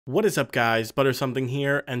What is up, guys? Butter Something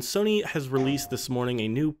here, and Sony has released this morning a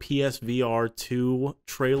new PSVR 2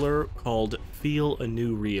 trailer called Feel a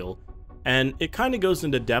New Real, and it kind of goes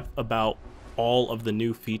into depth about all of the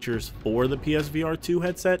new features for the PSVR 2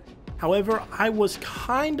 headset. However, I was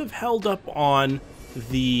kind of held up on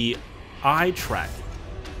the eye tracking,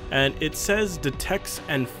 and it says detects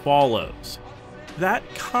and follows. That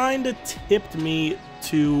kind of tipped me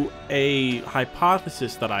to a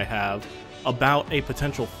hypothesis that I have about a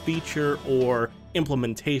potential feature or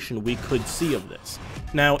implementation we could see of this.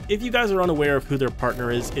 Now, if you guys are unaware of who their partner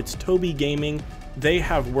is, it's Tobii Gaming. They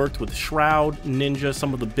have worked with Shroud, Ninja,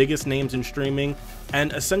 some of the biggest names in streaming,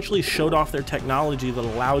 and essentially showed off their technology that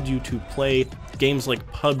allowed you to play games like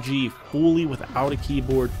PUBG fully without a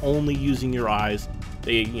keyboard, only using your eyes.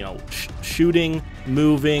 They, shooting,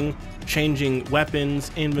 moving, changing weapons,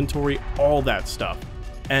 inventory, all that stuff.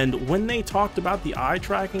 And when they talked about the eye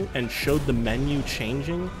tracking and showed the menu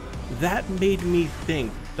changing, that made me think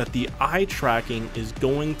that the eye tracking is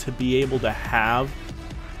going to be able to have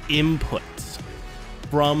inputs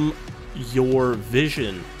from your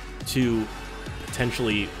vision to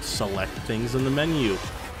potentially select things in the menu,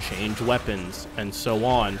 change weapons, and so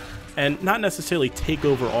on. And not necessarily take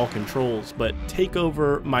over all controls, but take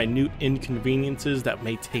over minute inconveniences that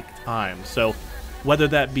may take time. So whether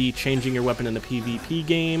that be changing your weapon in a PvP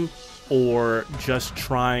game, or just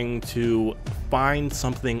trying to find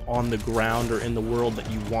something on the ground or in the world that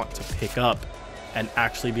you want to pick up and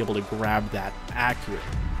actually be able to grab that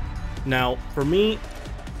accurately. Now, for me,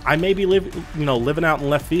 I may be living out in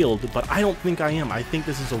left field, but I don't think I am. I think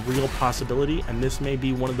this is a real possibility, and this may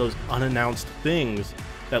be one of those unannounced things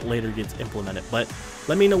that later gets implemented. But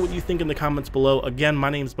let me know what you think in the comments below. Again, my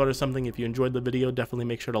name's Butter Something. If you enjoyed the video, definitely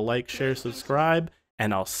make sure to like, share, subscribe,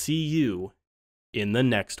 and I'll see you in the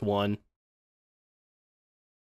next one.